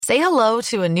Say hello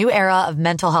to a new era of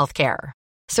mental health care.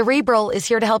 Cerebral is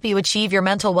here to help you achieve your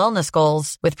mental wellness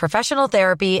goals with professional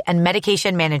therapy and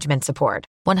medication management support.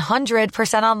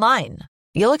 100% online.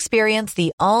 You'll experience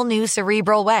the all-new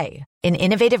Cerebral Way, an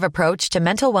innovative approach to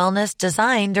mental wellness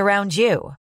designed around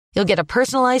you. You'll get a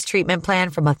personalized treatment plan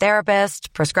from a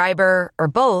therapist, prescriber, or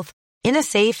both in a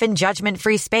safe and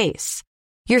judgment-free space.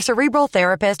 Your Cerebral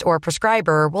therapist or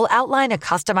prescriber will outline a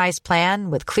customized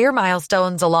plan with clear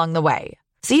milestones along the way,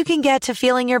 so you can get to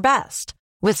feeling your best.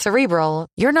 With Cerebral,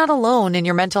 you're not alone in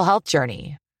your mental health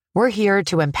journey. We're here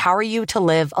to empower you to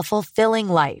live a fulfilling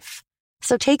life.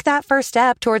 So take that first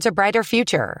step towards a brighter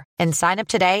future and sign up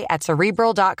today at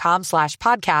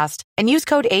Cerebral.com/podcast and use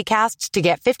code ACAST to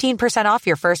get 15% off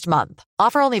your first month.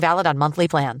 Offer only valid on monthly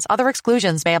plans. Other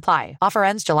exclusions may apply. Offer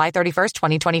ends July 31st,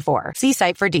 2024. See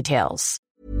site for details.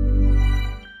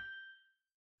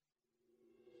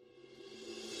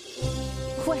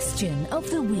 Question of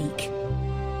the week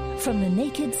from the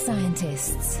Naked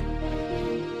Scientists.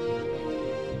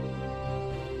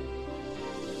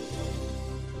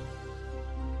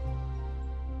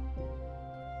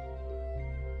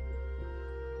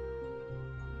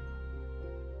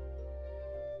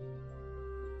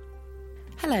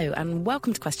 Hello and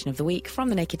welcome to Question of the Week from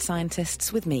the Naked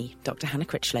Scientists with me, Dr. Hannah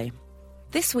Critchlow.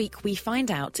 This week we find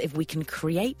out if we can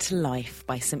create life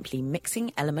by simply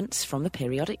mixing elements from the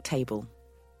periodic table.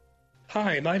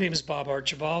 Hi, my name is Bob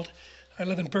Archibald. I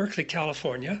live in Berkeley,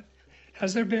 California.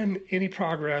 Has there been any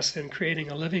progress in creating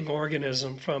a living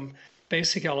organism from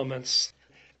basic elements?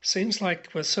 Seems like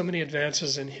with so many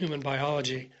advances in human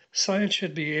biology, science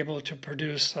should be able to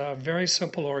produce a very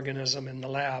simple organism in the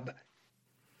lab.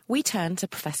 We turn to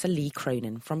Professor Lee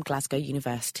Cronin from Glasgow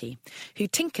University, who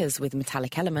tinkers with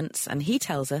metallic elements, and he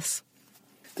tells us,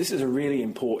 this is a really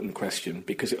important question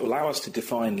because it will allow us to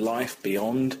define life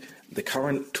beyond the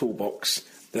current toolbox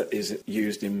that is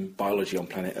used in biology on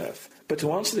planet Earth. But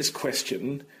to answer this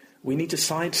question, we need to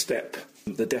sidestep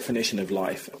the definition of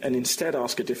life and instead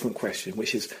ask a different question,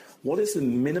 which is, what is the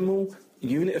minimal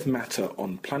unit of matter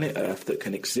on planet Earth that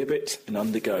can exhibit and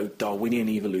undergo Darwinian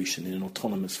evolution in an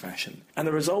autonomous fashion? And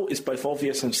the result is both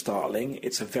obvious and startling.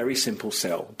 It's a very simple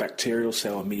cell, bacterial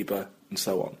cell, amoeba, and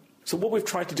so on. So what we've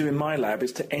tried to do in my lab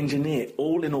is to engineer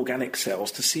all inorganic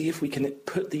cells to see if we can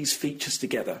put these features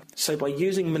together. So by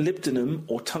using molybdenum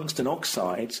or tungsten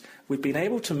oxides, we've been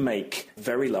able to make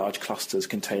very large clusters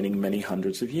containing many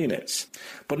hundreds of units.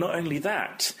 But not only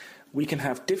that, we can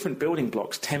have different building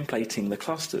blocks templating the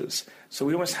clusters. So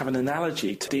we almost have an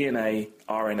analogy to DNA,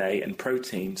 RNA, and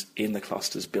proteins in the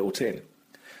clusters built in.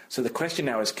 So the question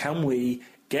now is, can we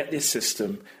get this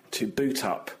system to boot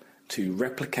up, to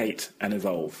replicate and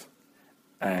evolve?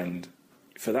 And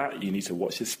for that, you need to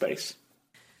watch this space.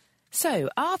 So,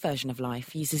 our version of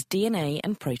life uses DNA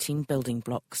and protein building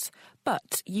blocks,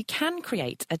 but you can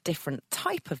create a different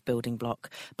type of building block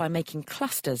by making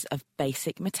clusters of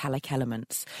basic metallic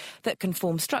elements that can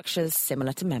form structures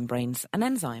similar to membranes and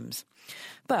enzymes.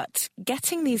 But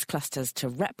getting these clusters to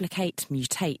replicate,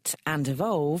 mutate and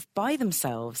evolve by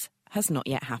themselves has not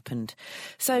yet happened.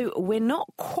 So we're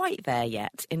not quite there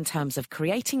yet in terms of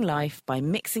creating life by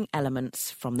mixing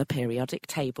elements from the periodic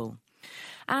table.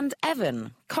 And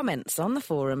Evan comments on the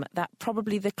forum that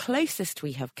probably the closest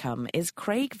we have come is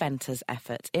Craig Venter's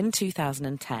effort in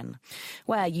 2010,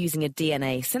 where using a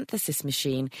DNA synthesis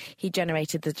machine, he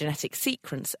generated the genetic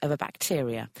sequence of a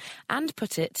bacteria and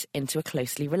put it into a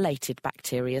closely related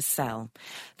bacteria's cell.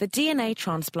 The DNA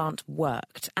transplant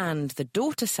worked, and the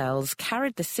daughter cells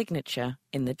carried the signature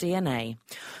in the DNA.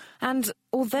 And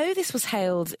although this was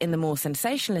hailed in the more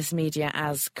sensationalist media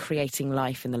as creating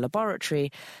life in the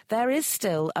laboratory, there is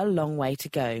still a long way to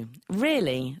go.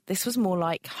 Really, this was more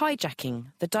like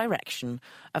hijacking the direction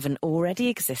of an already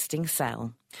existing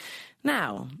cell.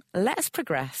 Now, let's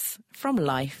progress from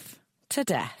life to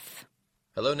death.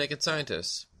 Hello, Naked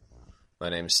Scientists. My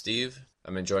name's Steve.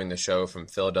 I'm enjoying the show from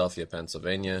Philadelphia,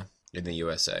 Pennsylvania, in the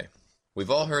USA.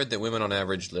 We've all heard that women on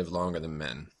average live longer than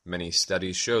men. Many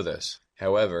studies show this.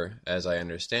 However, as I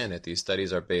understand it, these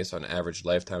studies are based on average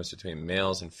lifetimes between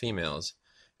males and females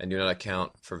and do not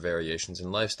account for variations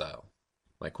in lifestyle.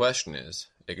 My question is,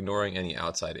 ignoring any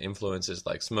outside influences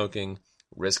like smoking,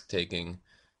 risk-taking,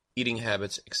 eating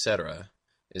habits, etc.,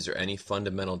 is there any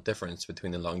fundamental difference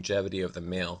between the longevity of the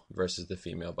male versus the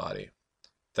female body?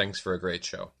 Thanks for a great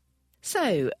show.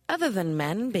 So, other than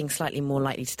men being slightly more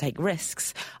likely to take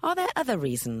risks, are there other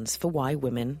reasons for why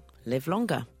women live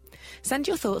longer? Send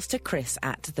your thoughts to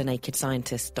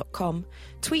chris@thenakedscientist.com,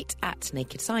 tweet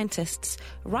 @nakedscientists,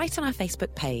 write on our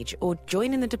Facebook page, or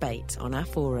join in the debate on our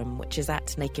forum, which is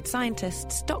at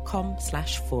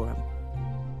nakedscientists.com/forum.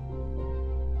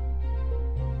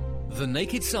 The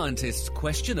Naked Scientist's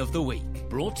Question of the Week,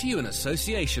 brought to you in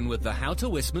association with the Houter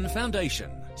Wissmann Foundation,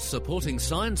 supporting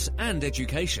science and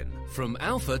education from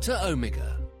Alpha to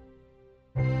Omega.